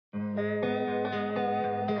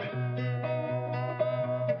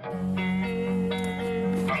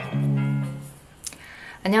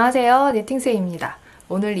안녕하세요, 니팅쌤입니다.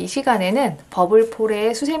 오늘 이 시간에는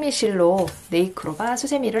버블포레 수세미실로 네잎클로버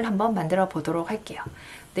수세미를 한번 만들어 보도록 할게요.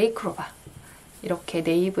 네잎클로버 이렇게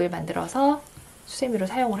네잎을 만들어서 수세미로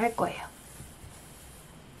사용을 할 거예요.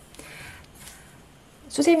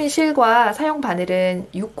 수세미실과 사용 바늘은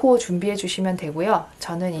 6호 준비해 주시면 되고요.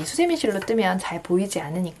 저는 이 수세미실로 뜨면 잘 보이지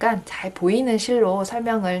않으니까 잘 보이는 실로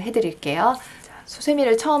설명을 해 드릴게요.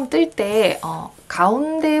 수세미를 처음 뜰 때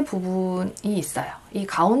가운데 부분이 있어요. 이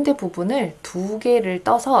가운데 부분을 2개를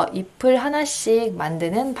떠서 잎을 하나씩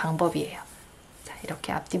만드는 방법이에요. 자,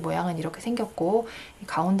 이렇게 앞뒤 모양은 이렇게 생겼고 이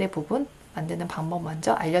가운데 부분 만드는 방법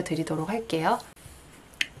먼저 알려드리도록 할게요.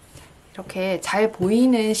 이렇게 잘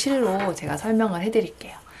보이는 실로 제가 설명을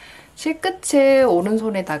해드릴게요. 실 끝을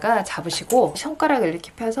오른손에다가 잡으시고 손가락을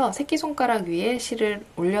이렇게 펴서 새끼손가락 위에 실을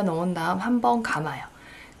올려놓은 다음 한번 감아요.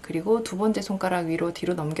 그리고 두 번째 손가락 위로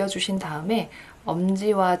뒤로 넘겨주신 다음에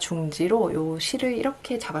엄지와 중지로 요 실을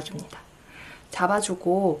이렇게 잡아줍니다.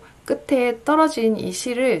 잡아주고 끝에 떨어진 이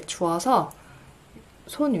실을 주워서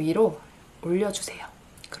손 위로 올려주세요.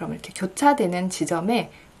 그럼 이렇게 교차되는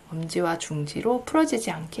지점에 엄지와 중지로 풀어지지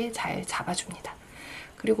않게 잘 잡아줍니다.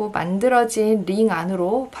 그리고 만들어진 링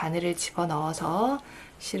안으로 바늘을 집어넣어서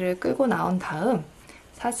실을 끌고 나온 다음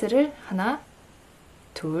사슬을 하나,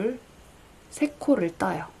 둘, 3코를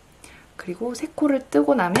떠요. 그리고 3코를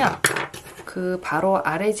뜨고 나면 그 바로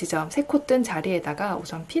아래 지점 3코 뜬 자리에다가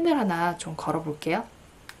우선 핀을 하나 좀 걸어 볼게요.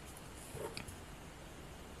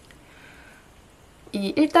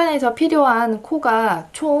 이 1단에서 필요한 코가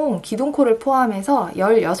총 기둥코를 포함해서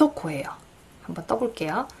 16코예요. 한번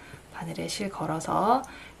떠볼게요. 바늘에 실 걸어서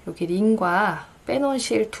여기 링과 빼놓은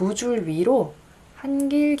실 2줄 위로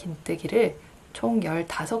한길 긴뜨기를 총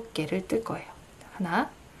 15개를 뜰 거예요. 하나,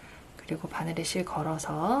 그리고 바늘에 실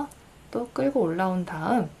걸어서 또 끌고 올라온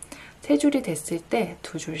다음 3줄이 됐을 때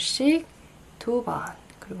 2줄씩 2번,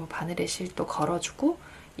 그리고 바늘에 실 또 걸어주고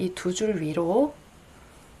이 2줄 위로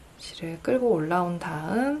실을 끌고 올라온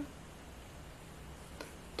다음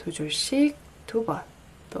 2줄씩 2번,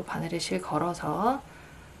 또 바늘에 실 걸어서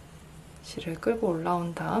실을 끌고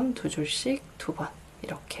올라온 다음 2줄씩 2번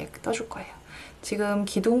이렇게 떠줄 거예요. 지금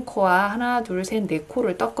기둥코와 하나, 둘, 셋,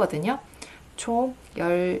 4코를 떴거든요. 총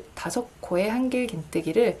 15코의 한길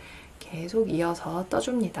긴뜨기를 계속 이어서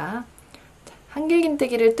떠줍니다. 한길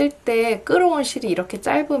긴뜨기를 뜰 때 끌어온 실이 이렇게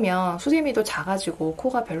짧으면 수세미도 작아지고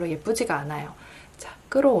코가 별로 예쁘지가 않아요. 자,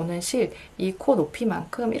 끌어오는 실, 이 코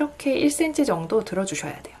높이만큼 이렇게 1cm 정도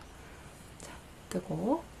들어주셔야 돼요. 자,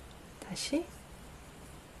 뜨고 다시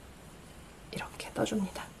이렇게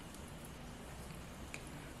떠줍니다.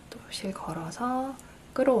 또 실 걸어서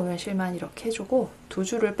끌어오는 실만 이렇게 해주고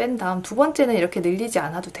 2줄을 뺀 다음 두 번째는 이렇게 늘리지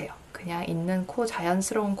않아도 돼요. 그냥 있는 코,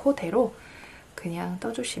 자연스러운 코대로 그냥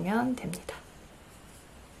떠주시면 됩니다.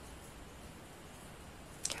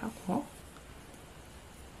 이렇게 하고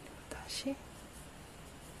다시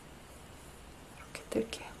이렇게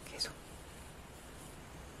뜰게요. 계속.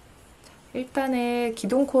 1단에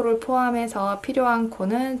기둥코를 포함해서 필요한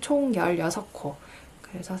코는 총 16코.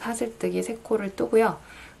 그래서 사슬뜨기 3코를 뜨고요.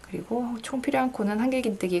 그리고 총 필요한 코는 한길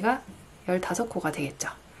긴뜨기가 15코가 되겠죠.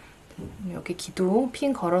 여기 기둥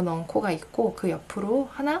핀 걸어 놓은 코가 있고 그 옆으로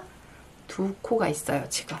하나, 2코가 있어요.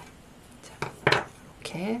 지금 자,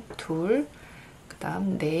 이렇게 둘, 그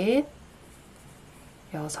다음 넷,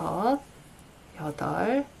 6,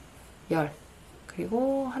 8, 10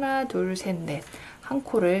 그리고 하나, 둘, 셋, 넷 한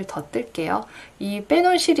코를 더 뜰게요. 이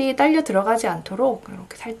빼놓은 실이 딸려 들어가지 않도록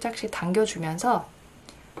이렇게 살짝씩 당겨주면서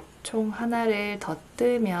총 하나를 더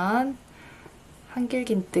뜨면 한길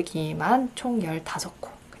긴뜨기만 총 15코,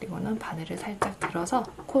 그리고는 바늘을 살짝 들어서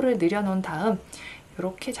코를 늘여놓은 다음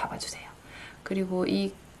이렇게 잡아주세요. 그리고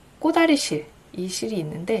이 꼬다리 실, 이 실이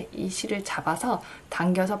있는데 이 실을 잡아서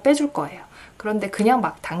당겨서 빼줄 거예요. 그런데 그냥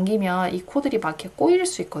막 당기면 이 코들이 막 이렇게 꼬일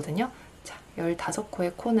수 있거든요. 자,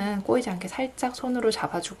 15코의 코는 꼬이지 않게 살짝 손으로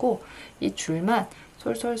잡아주고 이 줄만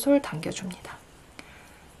솔솔솔 당겨줍니다.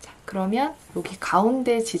 자, 그러면 여기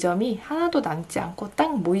가운데 지점이 하나도 남지 않고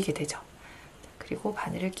딱 모이게 되죠. 그리고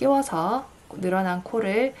바늘을 끼워서 늘어난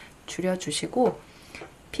코를 줄여주시고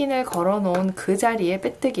핀을 걸어 놓은 그 자리에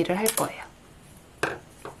빼뜨기를 할 거예요.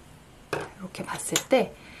 이렇게 봤을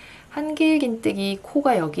때 한길 긴뜨기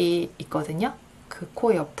코가 여기 있거든요. 그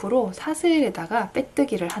코 옆으로 사슬에다가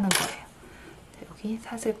빼뜨기를 하는 거예요. 여기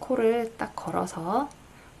사슬 코를 딱 걸어서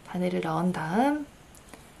바늘을 넣은 다음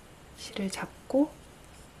실을 잡고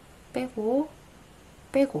빼고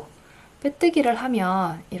빼고 빼뜨기를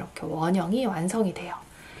하면 이렇게 원형이 완성이 돼요.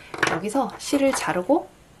 여기서 실을 자르고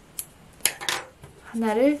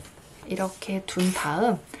하나를 이렇게 둔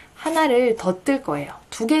다음 하나를 더 뜰 거예요.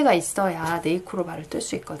 2개가 있어야 네잎클로버를 뜰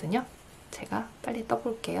수 있거든요. 제가 빨리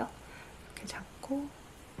떠볼게요. 이렇게 잡고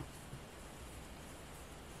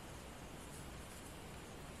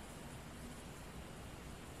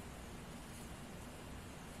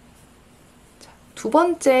두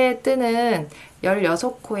번째 뜨는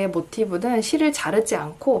 16코의 모티브는 실을 자르지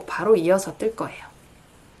않고 바로 이어서 뜰 거예요.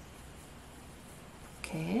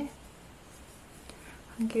 이렇게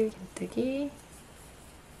한길긴뜨기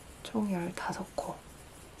총 15코.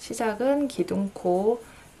 시작은 기둥코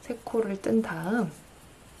 3코를 뜬 다음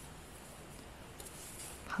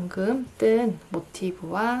방금 뜬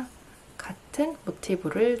모티브와 같은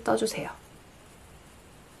모티브를 떠주세요.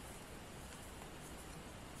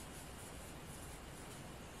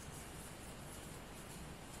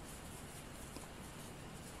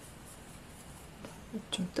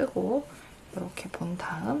 좀 뜨고 이렇게 본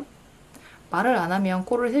다음 말을 안 하면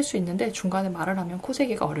코를 셀 수 있는데 중간에 말을 하면 코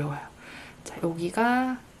세기가 어려워요. 자,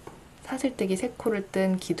 여기가 사슬뜨기 3코를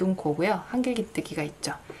뜬 기둥코고요. 한길긴뜨기가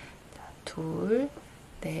있죠. 자, 2,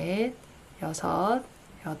 4,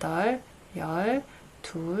 6, 8, 10,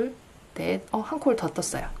 2, 4, 한 코를 더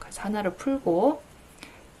떴어요. 그래서 하나를 풀고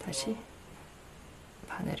다시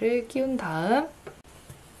바늘을 끼운 다음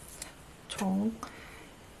총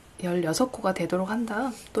 16코가 되도록 한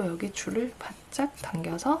다음 또 여기 줄을 바짝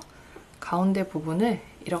당겨서 가운데 부분을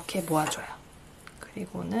이렇게 모아줘요.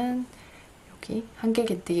 그리고는 여기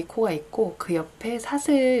한길긴뜨기 코가 있고 그 옆에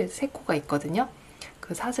사슬 3코가 있거든요.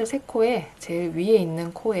 그 사슬 3코에 제일 위에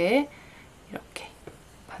있는 코에 이렇게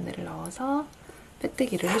바늘을 넣어서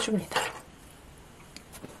빼뜨기를 해줍니다.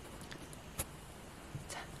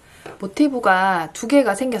 자, 모티브가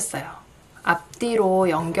 2개가 생겼어요. 앞뒤로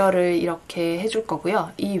연결을 이렇게 해줄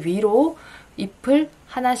거고요. 이 위로 잎을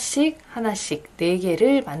하나씩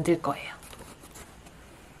 4개를 만들 거예요.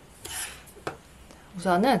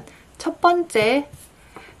 우선은 첫 번째,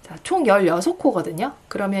 자, 총 16코거든요.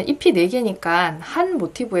 그러면 잎이 4개니까 한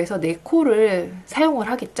모티브에서 4코를 사용을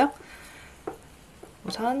하겠죠?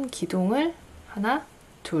 우선 기둥을 하나,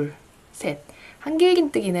 둘, 셋.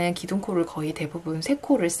 한길긴뜨기는 기둥코를 거의 대부분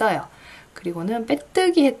 3코를 써요. 그리고는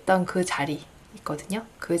빼뜨기 했던 그 자리 있거든요.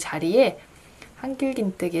 그 자리에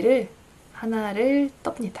한길긴뜨기를 하나를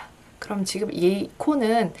떱니다. 그럼 지금 이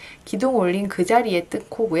코는 기둥 올린 그 자리에 뜬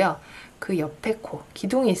코고요. 그 옆에 코,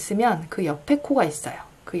 기둥이 있으면 그 옆에 코가 있어요.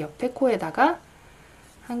 그 옆에 코에다가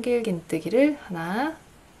한길긴뜨기를 하나,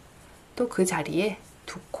 또 그 자리에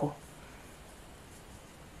 2코.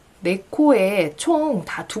 4코에 총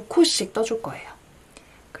다 2코씩 떠줄 거예요.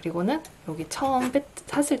 그리고는 여기 처음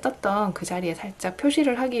사슬 떴던 그 자리에 살짝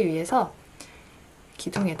표시를 하기 위해서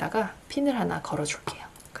기둥에다가 핀을 하나 걸어줄게요.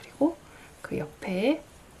 그리고 그 옆에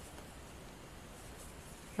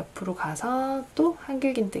옆으로 가서 또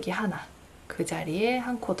한길긴뜨기 하나, 그 자리에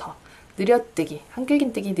한 코 더, 느려뜨기,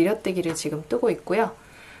 한길긴뜨기 느려뜨기를 지금 뜨고 있고요.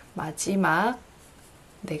 마지막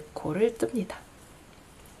 4코를 뜹니다.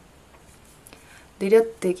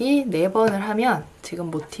 느려뜨기 4번을 하면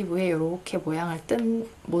지금 모티브에 이렇게 모양을 뜬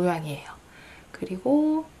모양이에요.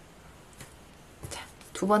 그리고 자,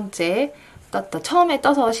 두 번째 처음에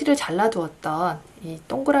떠서 실을 잘라두었던 이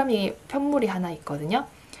동그라미 편물이 하나 있거든요.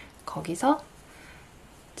 거기서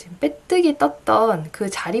지금 빼뜨기 떴던 그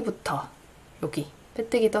자리부터 여기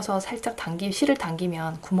빼뜨기 떠서 살짝 실을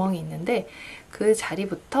당기면 구멍이 있는데 그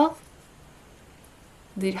자리부터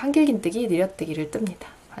한길긴뜨기 느려뜨기를 뜹니다.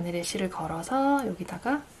 바늘에 실을 걸어서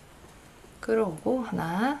여기다가 끌어오고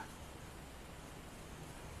하나,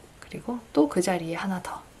 그리고 또 그 자리에 하나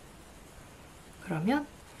더. 그러면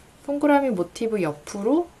동그라미 모티브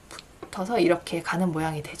옆으로 붙어서 이렇게 가는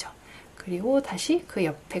모양이 되죠. 그리고 다시 그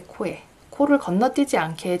옆에 코에, 코를 건너뛰지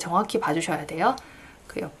않게 정확히 봐주셔야 돼요.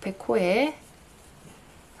 그 옆에 코에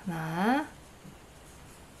하나,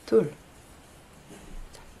 둘,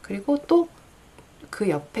 그리고 또 그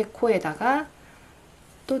옆에 코에다가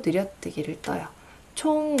또 느려뜨기를 떠요.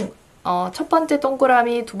 총 첫 번째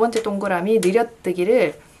동그라미, 두 번째 동그라미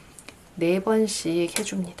느려뜨기를 4번씩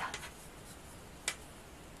해줍니다.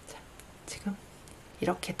 자, 지금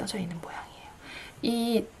이렇게 떠져 있는 모양이에요.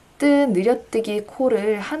 이 뜬 느려뜨기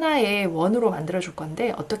코를 하나의 원으로 만들어 줄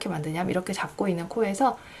건데 어떻게 만드냐면 이렇게 잡고 있는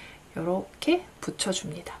코에서 이렇게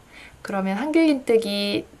붙여줍니다. 그러면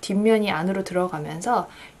한길긴뜨기 뒷면이 안으로 들어가면서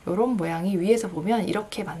이런 모양이 위에서 보면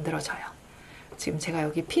이렇게 만들어져요. 지금 제가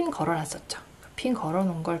여기 핀 걸어놨었죠. 핀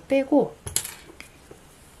걸어놓은 걸 빼고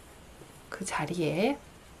그 자리에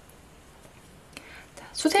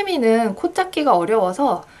수세미는 코 잡기가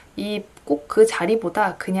어려워서 이 꼭 그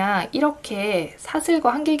자리보다 그냥 이렇게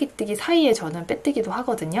사슬과 한길긴뜨기 사이에 저는 빼뜨기도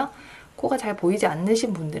하거든요. 코가 잘 보이지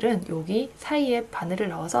않으신 분들은 여기 사이에 바늘을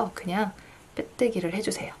넣어서 그냥 빼뜨기를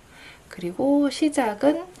해주세요. 그리고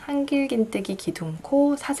시작은 한길긴뜨기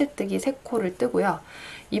기둥코, 사슬뜨기 3코를 뜨고요.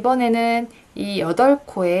 이번에는 이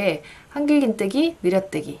 8코에 한길긴뜨기,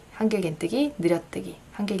 느려뜨기, 한길긴뜨기, 느려뜨기,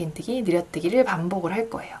 한길긴뜨기, 느려뜨기를 반복을 할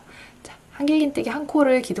거예요. 자, 한길긴뜨기 한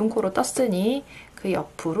코를 기둥코로 떴으니 그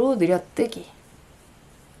옆으로 느려뜨기,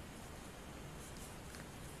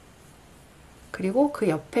 그리고 그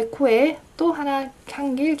옆에 코에 또 하나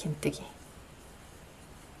한길긴뜨기,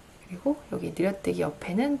 그리고 여기 느려뜨기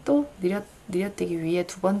옆에는 또 느려뜨기 위에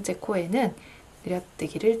 2번째 코에는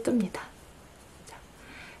느려뜨기를 뜹니다. 자,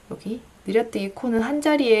 여기 느려뜨기 코는 한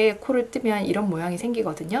자리에 코를 뜨면 이런 모양이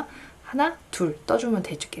생기거든요. 하나, 둘 떠주면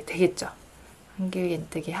되겠죠.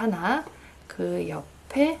 한길긴뜨기 하나, 그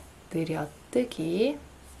옆에 느려뜨기,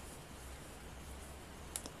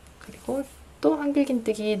 그리고 또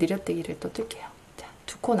한길긴뜨기, 느려뜨기를 또 뜰게요. 자,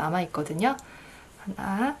 2코 남아있거든요.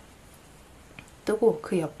 하나 뜨고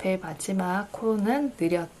그 옆에 마지막 코는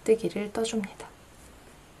느려뜨기를 떠줍니다.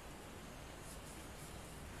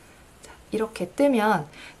 자, 이렇게 뜨면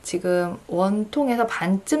지금 원통에서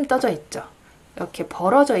반쯤 떠져 있죠. 이렇게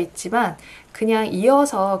벌어져 있지만 그냥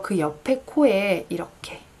이어서 그 옆에 코에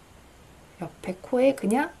이렇게 옆에 코에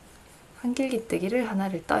그냥 한길긴뜨기를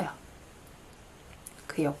하나를 떠요.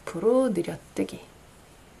 그 옆으로 느려뜨기.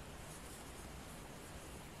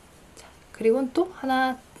 자, 그리고 또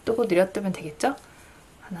하나 뜨고 느려뜨면 되겠죠?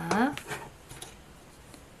 하나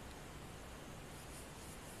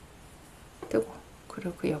뜨고,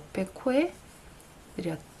 그리고 그 옆에 코에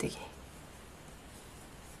느려뜨기,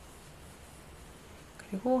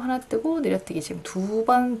 그리고 하나 뜨고 느려뜨기. 지금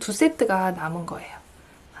두 세트가 남은 거예요.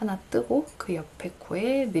 하나 뜨고 그 옆에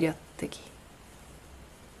코에 느려뜨기,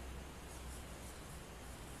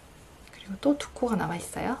 그리고 또 2코가 남아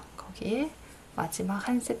있어요. 거기에 마지막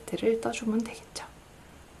한 세트를 떠주면 되겠죠.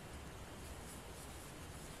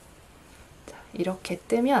 자, 이렇게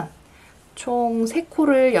뜨면 총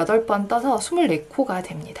 3코를 8번 떠서 24코가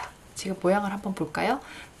됩니다. 지금 모양을 한번 볼까요?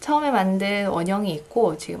 처음에 만든 원형이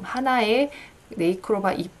있고 지금 하나의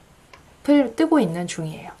네잎클로버 잎을 뜨고 있는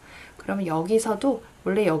중이에요. 그러면 여기서도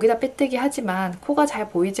원래 여기다 빼뜨기 하지만 코가 잘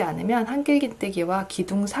보이지 않으면 한길긴뜨기와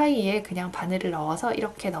기둥 사이에 그냥 바늘을 넣어서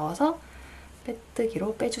이렇게 넣어서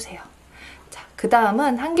빼뜨기로 빼주세요. 자, 그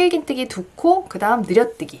다음은 한길긴뜨기 2코, 그 다음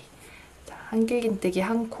느려뜨기. 자, 한길긴뜨기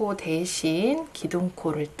 1코 대신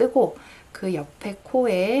기둥코를 뜨고 그 옆에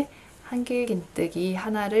코에 한길긴뜨기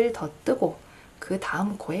하나를 더 뜨고 그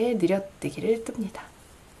다음 코에 느려뜨기를 뜹니다.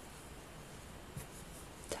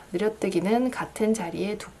 자, 느려뜨기는 같은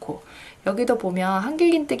자리에 2코. 여기도 보면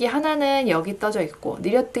한길긴뜨기 하나는 여기 떠져 있고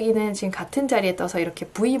느려뜨기는 지금 같은 자리에 떠서 이렇게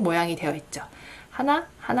V 모양이 되어 있죠. 하나,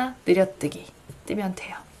 하나, 느려뜨기 뜨면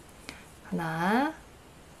돼요. 하나,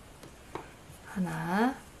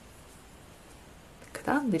 하나, 그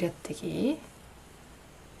다음 느려뜨기.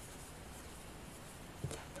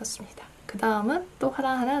 자, 떴습니다. 그 다음은 또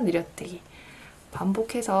하나하나 느려뜨기.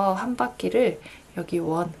 반복해서 한 바퀴를 여기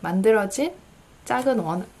원, 만들어진 작은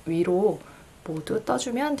원 위로 모두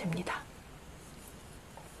떠주면 됩니다.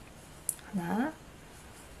 하나,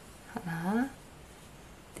 하나,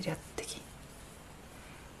 느려뜨기.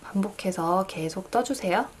 반복해서 계속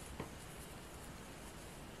떠주세요.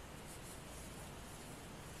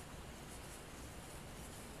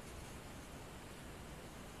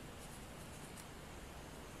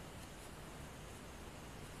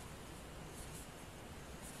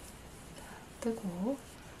 뜨고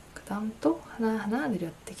그 다음 또 하나하나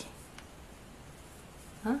느려뜨기.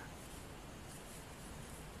 하나,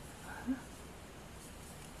 하나,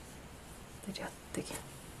 느려뜨기.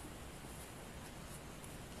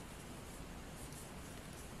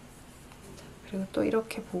 그리고 또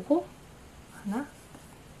이렇게 보고 하나,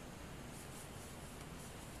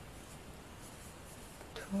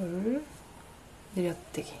 둘,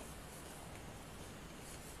 느려뜨기.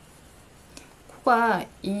 코가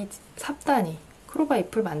이 3단이 클로버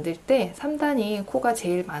잎을 만들 때 3단이 코가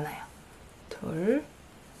제일 많아요. 둘,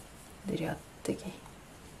 느려뜨기.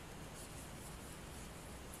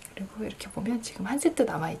 그리고 이렇게 보면 지금 한 세트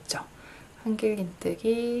남아있죠.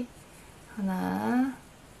 한길긴뜨기 하나,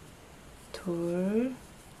 둘,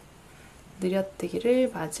 느려뜨기를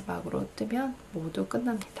마지막으로 뜨면 모두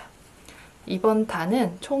끝납니다. 이번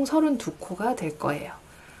단은 총 32코가 될 거예요.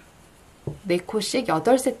 4코씩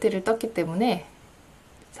 8세트를 떴기 때문에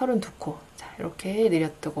 32코. 자, 이렇게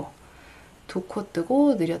느려뜨고 2코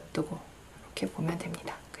뜨고 느려뜨고 이렇게 보면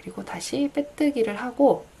됩니다. 그리고 다시 빼뜨기를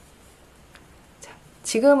하고, 자,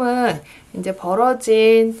 지금은 이제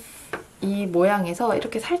벌어진 이 모양에서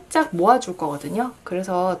이렇게 살짝 모아줄 거거든요.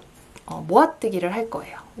 그래서 모아뜨기를 할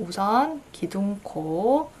거예요. 우선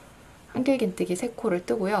기둥코, 한길긴뜨기 3코를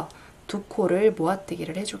뜨고요. 두 코를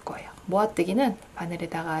모아뜨기를 해줄 거예요. 모아뜨기는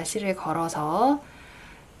바늘에다가 실을 걸어서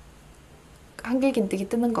한길긴뜨기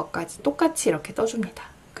뜨는 것까지 똑같이 이렇게 떠줍니다.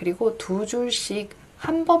 그리고 두 줄씩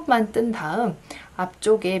한 번만 뜬 다음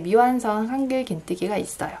앞쪽에 미완성 한길긴뜨기가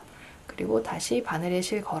있어요. 그리고 다시 바늘에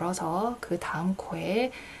실 걸어서 그 다음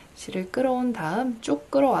코에 실을 끌어온 다음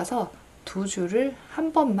쭉 끌어와서 두 줄을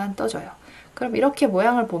한 번만 떠줘요. 그럼 이렇게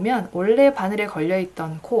모양을 보면 원래 바늘에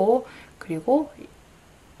걸려있던 코, 그리고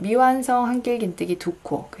미완성 한길긴뜨기 두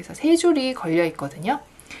코, 그래서 세 줄이 걸려있거든요.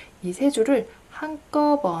 이 세 줄을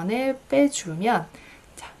한꺼번에 빼주면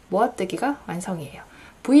자, 모아뜨기가 완성이에요.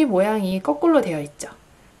 V 모양이 거꾸로 되어 있죠.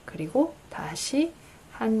 그리고 다시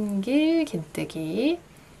한길긴뜨기,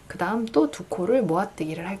 그 다음 또 두 코를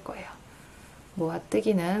모아뜨기를 할 거예요.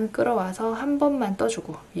 모아뜨기는 끌어와서 한 번만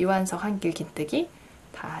떠주고 미완성 한길긴뜨기,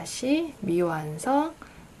 다시 미완성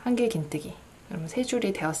한길긴뜨기. 그럼 세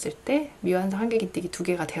줄이 되었을 때 미완성 한길긴뜨기 두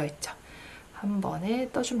개가 되어 있죠. 한 번에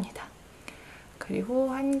떠줍니다. 그리고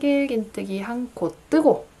한길긴뜨기 한 코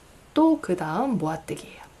뜨고 또 그 다음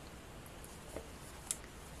모아뜨기예요.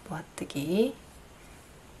 모아뜨기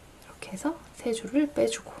이렇게 해서 세 줄을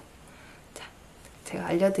빼주고, 자, 제가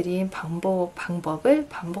알려드린 방법을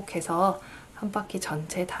반복해서 한 바퀴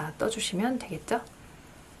전체 다 떠주시면 되겠죠?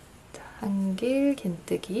 자,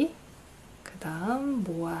 한길긴뜨기, 그 다음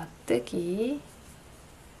모아뜨기,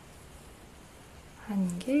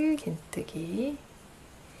 한길긴뜨기,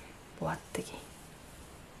 모아뜨기,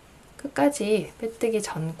 끝까지 빼뜨기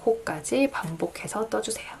전 코까지 반복해서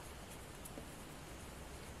떠주세요.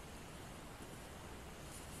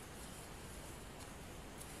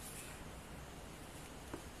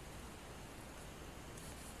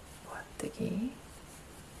 모아뜨기,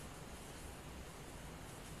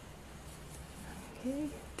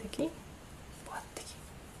 한길긴뜨기, 모아뜨기.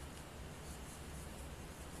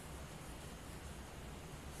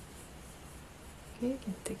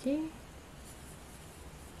 한길긴뜨기,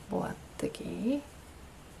 모아뜨기.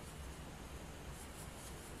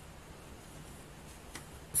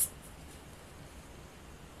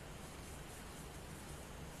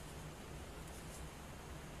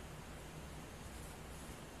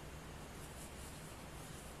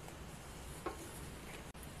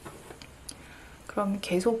 그럼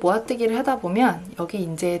계속 모아뜨기를 하다 보면 여기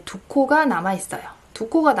이제 두 코가 남아있어요. 두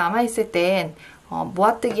코가 남아있을 땐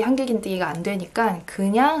모아뜨기, 한길긴뜨기가 안 되니까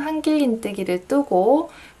그냥 한길긴뜨기를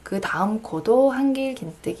뜨고 그 다음 코도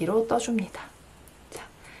한길긴뜨기로 떠줍니다. 자,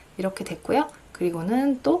 이렇게 됐고요.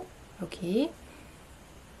 그리고는 또 여기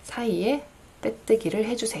사이에 빼뜨기를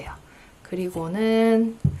해주세요.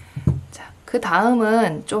 그리고는 자, 그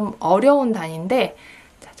다음은 좀 어려운 단인데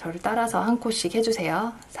자, 저를 따라서 한 코씩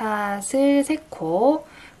해주세요. 사슬 세 코,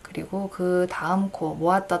 그리고 그 다음 코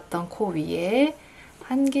모아떴던 코 위에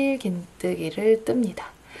한길긴뜨기를 뜹니다.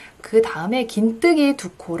 그 다음에 긴뜨기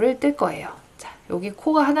두 코를 뜰 거예요. 자, 여기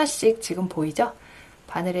코가 하나씩 지금 보이죠?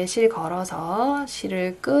 바늘에 실 걸어서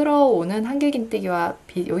실을 끌어오는 한길긴뜨기와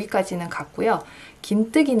여기까지는 같고요.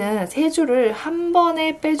 긴뜨기는 세 줄을 한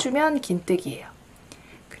번에 빼주면 긴뜨기예요.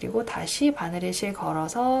 그리고 다시 바늘에 실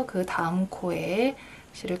걸어서 그 다음 코에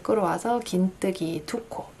실을 끌어와서 긴뜨기 두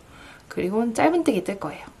코, 그리고 짧은뜨기 뜰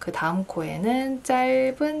거예요. 그 다음 코에는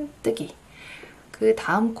짧은뜨기, 그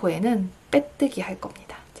다음 코에는 빼뜨기 할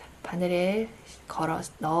겁니다. 자, 바늘에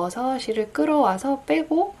넣어서 실을 끌어와서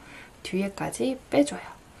빼고 뒤에까지 빼줘요.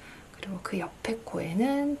 그리고 그 옆에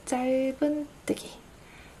코에는 짧은뜨기.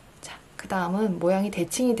 자, 그 다음은 모양이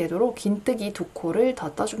대칭이 되도록 긴뜨기 두 코를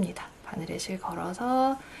더 떠줍니다. 바늘에 실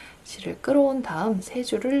걸어서 실을 끌어온 다음 세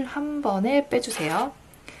줄을 한 번에 빼주세요.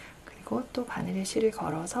 그리고 또 바늘에 실을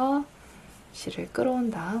걸어서 실을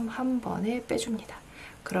끌어온 다음 한 번에 빼줍니다.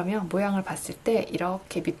 그러면 모양을 봤을 때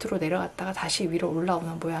이렇게 밑으로 내려갔다가 다시 위로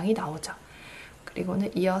올라오는 모양이 나오죠.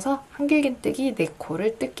 그리고는 이어서 한길긴뜨기 네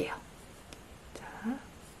코를 뜰게요. 자,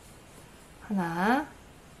 하나,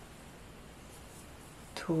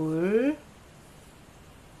 둘,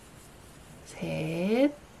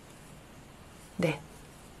 셋, 넷.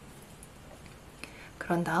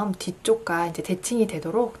 그런 다음 뒤쪽과 이제 대칭이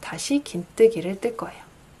되도록 다시 긴뜨기를 뜰 거예요.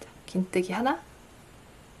 자, 긴뜨기 하나,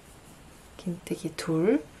 긴뜨기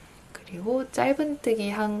둘, 그리고 짧은뜨기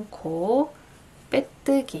한 코,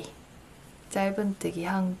 빼뜨기, 짧은뜨기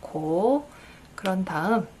한 코, 그런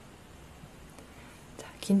다음 자,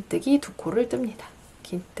 긴뜨기 두 코를 뜹니다.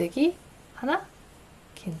 긴뜨기 하나,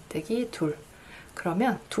 긴뜨기 둘.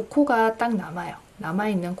 그러면 두 코가 딱 남아요.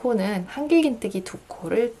 남아있는 코는 한길긴뜨기 두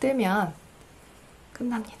코를 뜨면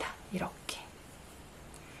끝납니다. 이렇게.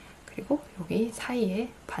 그리고 여기 사이에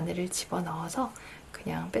바늘을 집어넣어서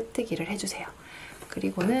그냥 빼뜨기를 해주세요.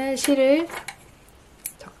 그리고는 실을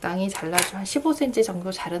적당히 잘라주 한 15cm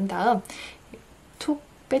정도 자른 다음 툭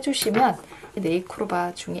빼주시면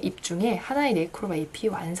네잎클로버 중에 잎 중에 하나의 네잎클로버 잎이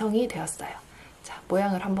완성이 되었어요. 자,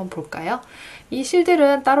 모양을 한번 볼까요? 이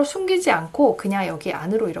실들은 따로 숨기지 않고 그냥 여기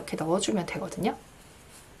안으로 이렇게 넣어주면 되거든요.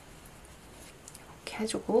 이렇게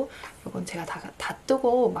해주고, 이건 제가 다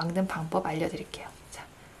뜨고 막는 방법 알려드릴게요. 자,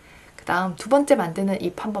 그 다음 두 번째 만드는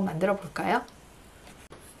잎 한번 만들어 볼까요?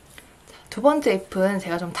 자, 두 번째 잎은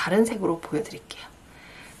제가 좀 다른 색으로 보여드릴게요.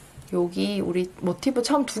 여기 우리 모티브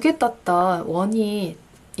처음 2개 떴던 원이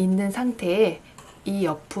있는 상태에 이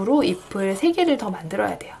옆으로 잎을 3개를 더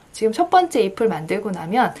만들어야 돼요. 지금 첫 번째 잎을 만들고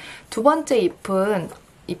나면 두 번째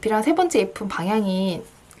잎이랑 세 번째 잎은 방향이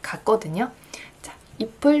같거든요. 자,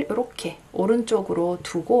 잎을 이렇게 오른쪽으로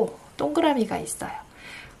두고 동그라미가 있어요.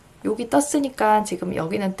 여기 떴으니까 지금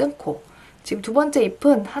여기는 뜬 코. 지금 두 번째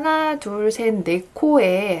잎은 하나, 둘, 셋, 네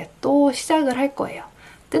코에 또 시작을 할 거예요.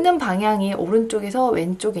 뜨는 방향이 오른쪽에서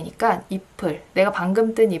왼쪽이니까 내가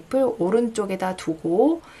방금 뜬 잎을 오른쪽에다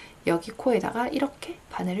두고 여기 코에다가 이렇게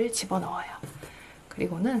바늘을 집어넣어요.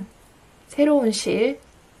 그리고는 새로운 실,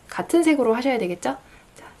 같은 색으로 하셔야 되겠죠?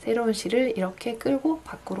 자, 새로운 실을 이렇게 끌고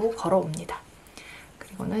밖으로 걸어옵니다.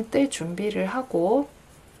 그리고는 뜰 준비를 하고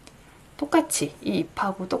똑같이 이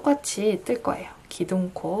잎하고 똑같이 뜰 거예요.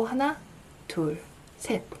 기둥코 하나, 둘,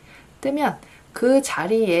 셋 뜨면 그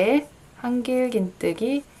자리에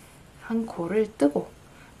한길긴뜨기 한 코를 뜨고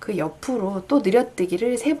그 옆으로 또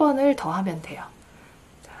느려뜨기를 3번을 더 하면 돼요.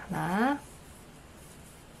 자, 하나,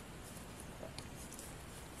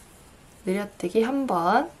 느려뜨기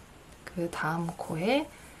 1번, 그 다음 코에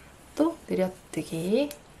또 느려뜨기,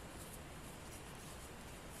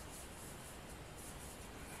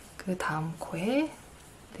 그 다음 코에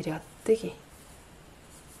느려뜨기.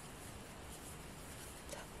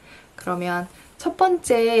 자, 그러면 첫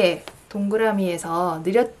번째 동그라미에서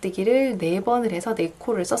느려뜨기를 4번을 해서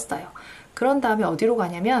 4코를 썼어요. 그런 다음에 어디로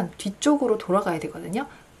가냐면 뒤쪽으로 돌아가야 되거든요.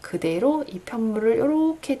 그대로 이 편물을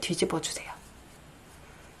이렇게 뒤집어 주세요.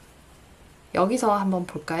 여기서 한번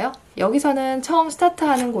볼까요? 여기서는 처음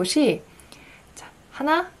스타트하는 곳이 자,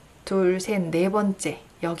 하나, 둘, 셋, 4번째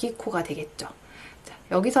여기 코가 되겠죠. 자,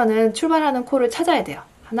 여기서는 출발하는 코를 찾아야 돼요.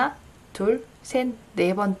 하나, 둘, 셋,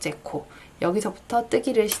 4번째 코. 여기서부터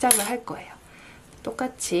뜨기를 시작을 할 거예요.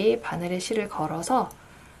 똑같이 바늘에 실을 걸어서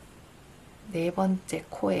 4번째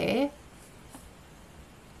코에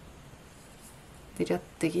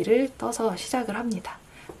느려뜨기를 떠서 시작을 합니다.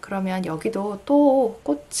 그러면 여기도 또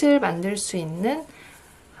꽃을 만들 수 있는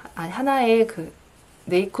하나의 그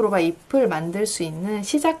네잎클로버 잎을 만들 수 있는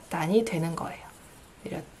시작단이 되는 거예요.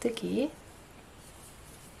 느려뜨기,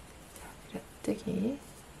 느려뜨기,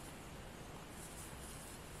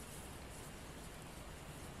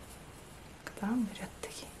 그 다음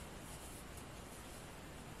느려뜨기.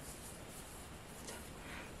 자,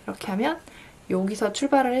 이렇게 하면 여기서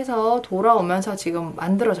출발을 해서 돌아오면서 지금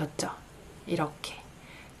만들어졌죠. 이렇게.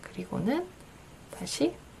 그리고는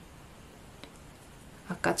다시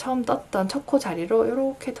아까 처음 떴던 첫 코 자리로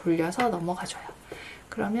이렇게 돌려서 넘어가줘요.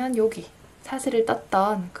 그러면 여기 사슬을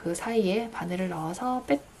떴던 그 사이에 바늘을 넣어서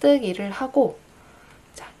빼뜨기를 하고,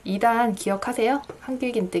 자, 2단 기억하세요?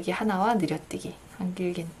 한길긴뜨기 하나와 느려뜨기,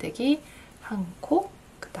 한길긴뜨기 한 코,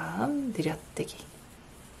 그 다음 느려뜨기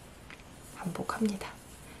반복합니다.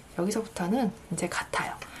 여기서부터는 이제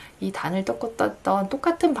같아요. 이 단을 떴던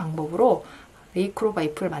똑같은 방법으로 네잎클로버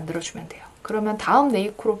잎을 만들어주면 돼요. 그러면 다음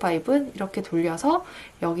네잎클로버 잎은 이렇게 돌려서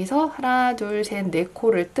여기서 하나, 둘, 셋,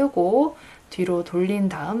 4코를 뜨고 뒤로 돌린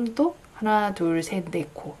다음 또 하나, 둘, 셋,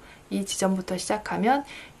 4코. 이 지점부터 시작하면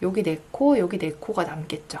여기 4코, 여기 4코가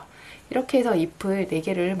남겠죠. 이렇게 해서 잎을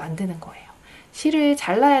 4개를 만드는 거예요. 실을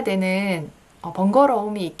잘라야 되는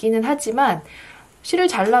번거로움이 있기는 하지만 실을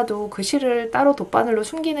잘라도 그 실을 따로 돗바늘로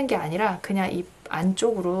숨기는 게 아니라 그냥 잎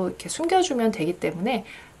안쪽으로 이렇게 숨겨주면 되기 때문에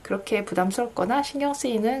그렇게 부담스럽거나 신경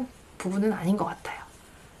쓰이는 부분은 아닌 것 같아요.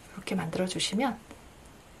 이렇게 만들어주시면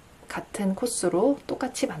같은 코스로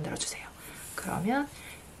똑같이 만들어주세요. 그러면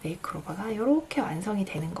네잎클로버가 이렇게 완성이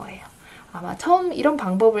되는 거예요. 아마 이런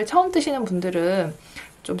방법을 처음 뜨시는 분들은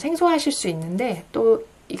좀 생소하실 수 있는데 또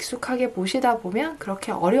익숙하게 보시다 보면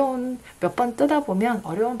그렇게 몇 번 뜨다 보면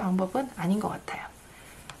어려운 방법은 아닌 것 같아요.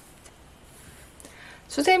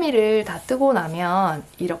 수세미를 다 뜨고 나면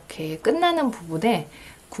이렇게 끝나는 부분에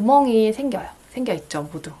구멍이 생겨 있죠,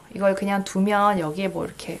 모두. 이걸 그냥 두면 여기에 뭐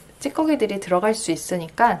이렇게 찌꺼기들이 들어갈 수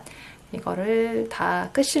있으니까 이거를 다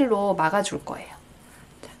끝실로 막아줄 거예요.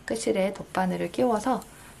 자, 끝실에 돗바늘을 끼워서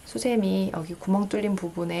수세미 여기 구멍 뚫린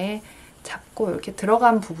부분에 잡고 이렇게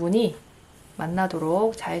들어간 부분이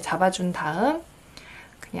만나도록 잘 잡아준 다음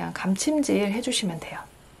그냥 감침질 해주시면 돼요.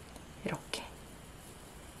 이렇게.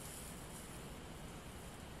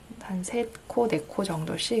 한 3코, 4코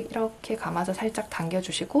정도씩 이렇게 감아서 살짝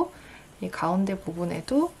당겨주시고 이 가운데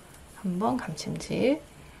부분에도 한번 감침질,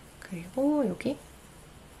 그리고 여기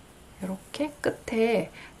이렇게 끝에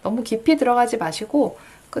너무 깊이 들어가지 마시고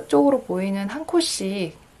끝쪽으로 보이는 한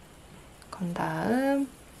코씩 건 다음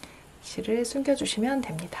실을 숨겨주시면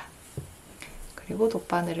됩니다. 그리고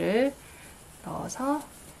돗바늘을 넣어서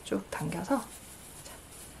쭉 당겨서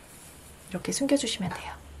이렇게 숨겨주시면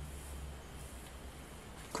돼요.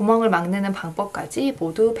 구멍을 막는 방법까지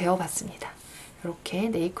모두 배워봤습니다. 이렇게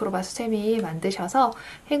네잎클로버 수세미 만드셔서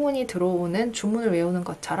행운이 들어오는 주문을 외우는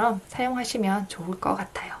것처럼 사용하시면 좋을 것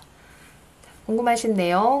같아요. 궁금하신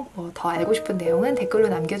내용, 더 알고 싶은 내용은 댓글로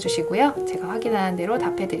남겨주시고요. 제가 확인하는 대로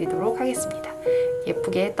답해드리도록 하겠습니다.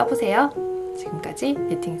 예쁘게 떠보세요. 지금까지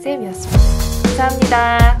니팅쌤이었습니다.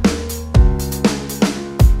 감사합니다.